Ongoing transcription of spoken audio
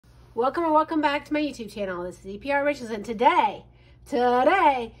Welcome or welcome back to my YouTube channel. This is EPR Riches, and today is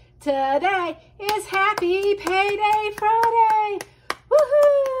Happy Payday Friday.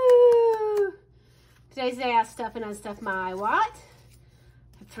 Woohoo! Today's the day I stuff and unstuff my wallet.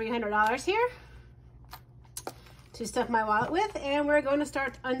 I have $300 here to stuff my wallet with, and we're going to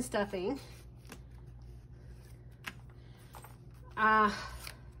start unstuffing.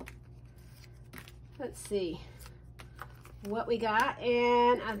 Let's see what we got,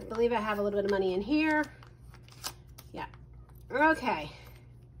 and I believe I have a little bit of money in here. Yeah, okay,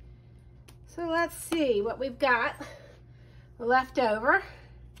 so let's see what we've got left over.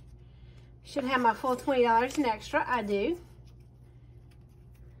 Should have my full $20 in extra. I do.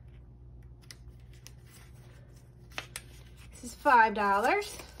 This is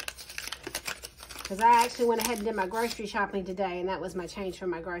 $5 because I actually went ahead and did my grocery shopping today, and that was my change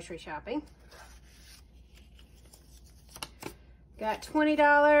from my grocery shopping. Got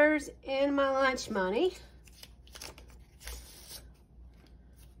 $20 in my lunch money.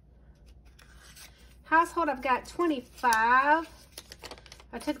 Household, I've got $25. I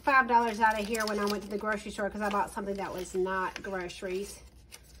took $5 out of here when I went to the grocery store because I bought something that was not groceries.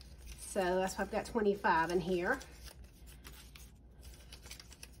 So that's why I've got $25 in here.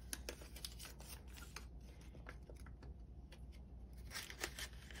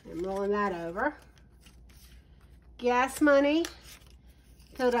 I'm rolling that over. Gas money.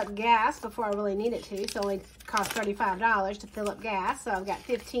 Filled up gas before I really need it to, so it only cost $35 to fill up gas. So I've got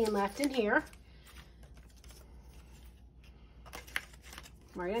 $15 left in here.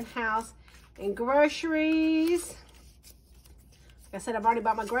 Right in house. And groceries. Like I said, I've already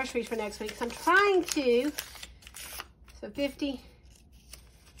bought my groceries for next week, so I'm trying to. So 50,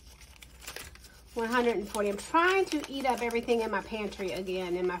 140. I'm trying to eat up everything in my pantry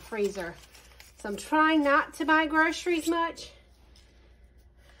again, in my freezer. So I'm trying not to buy groceries much.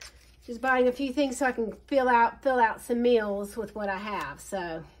 Just buying a few things so I can fill out some meals with what I have.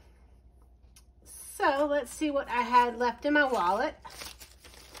 So let's see what I had left in my wallet.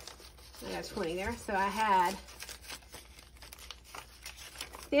 I got 20 there. So I had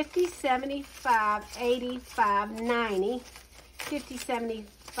 50, 75, 85, 90. 50,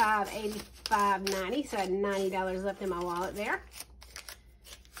 75, 85, 90. So I had $90 left in my wallet there.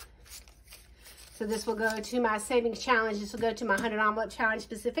 So this will go to my savings challenge. This will go to my 100 envelope challenge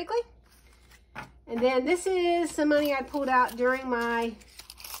specifically. And then this is some money I pulled out during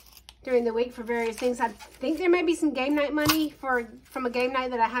the week for various things. I think there may be some game night money from a game night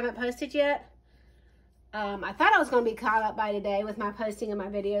that I haven't posted yet. I thought I was going to be caught up by today with my posting of my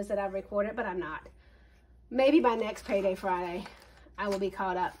videos that I've recorded, but I'm not. Maybe by next Payday Friday, I will be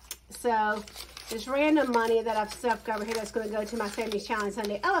caught up. So this random money that I've stuffed over here that's going to go to my Savings Challenge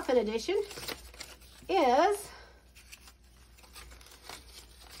Sunday Elephant Edition is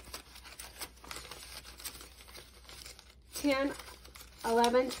 $10,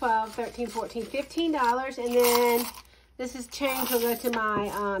 $11, $12, $13, $14, $15, and then this is change will go to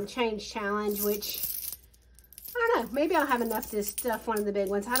my change challenge, which I don't know, maybe I'll have enough to stuff one of the big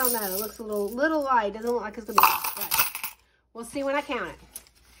ones. I don't know. It looks a little light. Doesn't look like it's gonna be enough, but we'll see when I count it.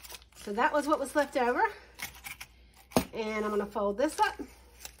 So that was what was left over, and I'm gonna fold this up.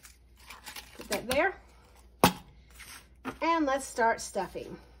 Put that there. And let's start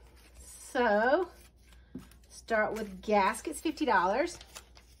stuffing. So, start with gaskets, $50.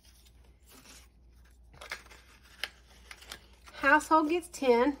 Household gets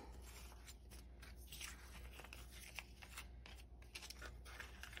 10.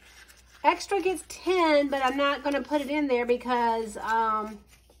 Extra gets 10, but I'm not going to put it in there because I'll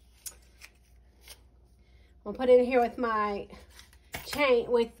put it in here with my chain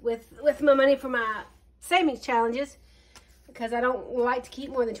with my money for my savings challenges, because I don't like to keep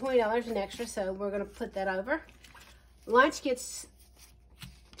more than $20 in extra, so we're going to put that over. Lunch gets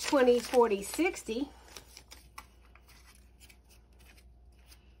 20, 40, 60,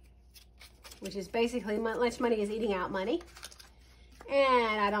 which is basically my lunch money is eating out money.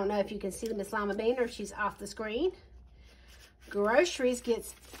 And I don't know if you can see Miss Lima Bean or if she's off the screen. Groceries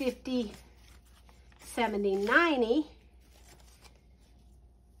gets 50, 70, 90.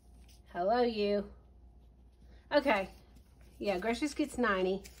 Hello, you. Okay. Yeah, groceries gets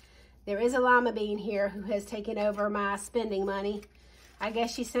 90. There is a Lima Bean here who has taken over my spending money. I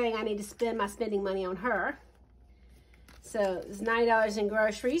guess she's saying I need to spend my spending money on her. So it's $90 in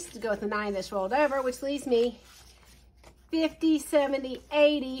groceries to go with the 90 that's rolled over, which leaves me 50, 70,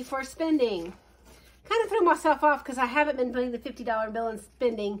 80 for spending. Kind of threw myself off because I haven't been putting the $50 bill in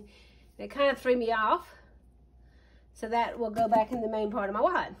spending. It kind of threw me off. So that will go back in the main part of my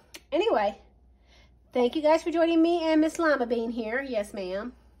wallet. Anyway, thank you guys for joining me and Miss Lima Bean here. Yes,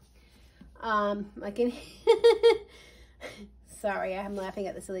 ma'am. Like any, sorry, I'm laughing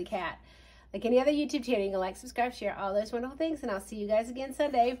at the silly cat. Like any other YouTube channel, you can like, subscribe, share, all those wonderful things. And I'll see you guys again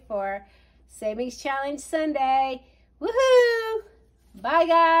Sunday for Savings Challenge Sunday. Woohoo! Bye,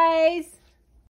 guys.